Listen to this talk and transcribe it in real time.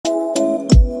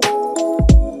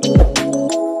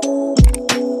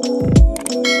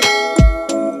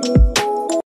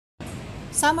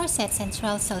Somerset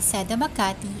Central Salcedo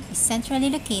Makati is centrally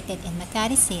located in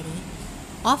Makati City,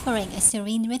 offering a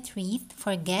serene retreat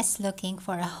for guests looking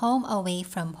for a home away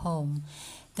from home.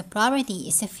 The property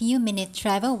is a few-minute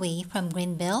drive away from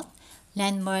Greenbelt,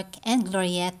 Landmark, and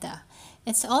Glorietta.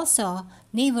 It's also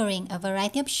neighboring a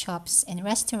variety of shops and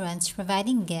restaurants,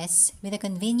 providing guests with the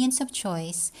convenience of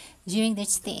choice during their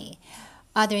stay.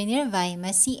 Other nearby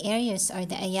must-see areas are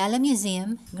the Ayala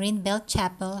Museum, Greenbelt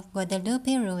Chapel,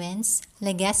 Guadalupe Ruins,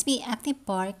 Legazpi Active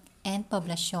Park, and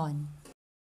Poblacion.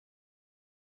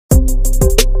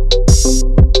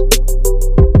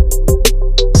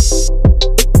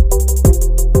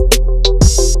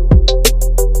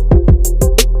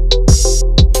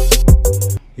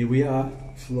 Here we are,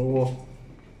 floor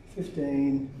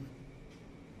 15.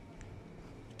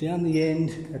 Down the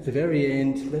end, at the very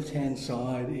end, left-hand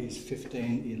side is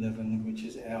 1511, which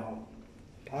is our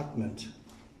apartment.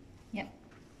 Yep.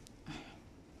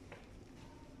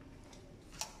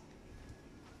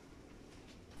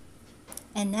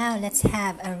 And now let's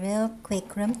have a real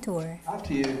quick room tour.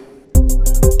 After you.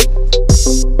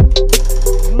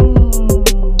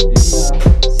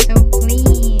 So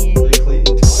clean. Really clean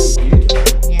and tidy,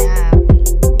 beautiful. Yeah.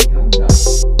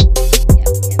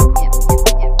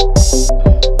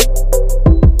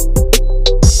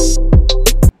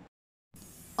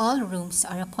 All rooms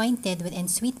are appointed with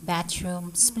ensuite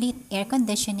bathroom, split air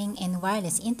conditioning, and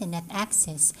wireless internet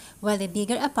access, while the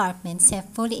bigger apartments have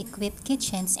fully equipped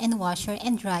kitchens and washer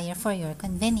and dryer for your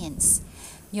convenience.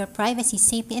 Your privacy,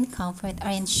 safety, and comfort are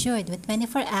ensured with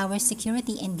 24-hour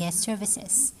security and guest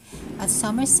services. At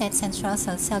Somerset Central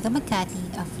Salcedo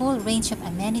Makati, a full range of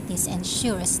amenities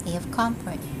ensure a stay of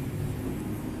comfort.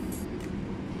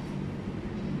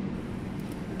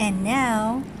 And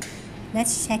now,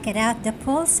 let's check it out, the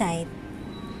poolside.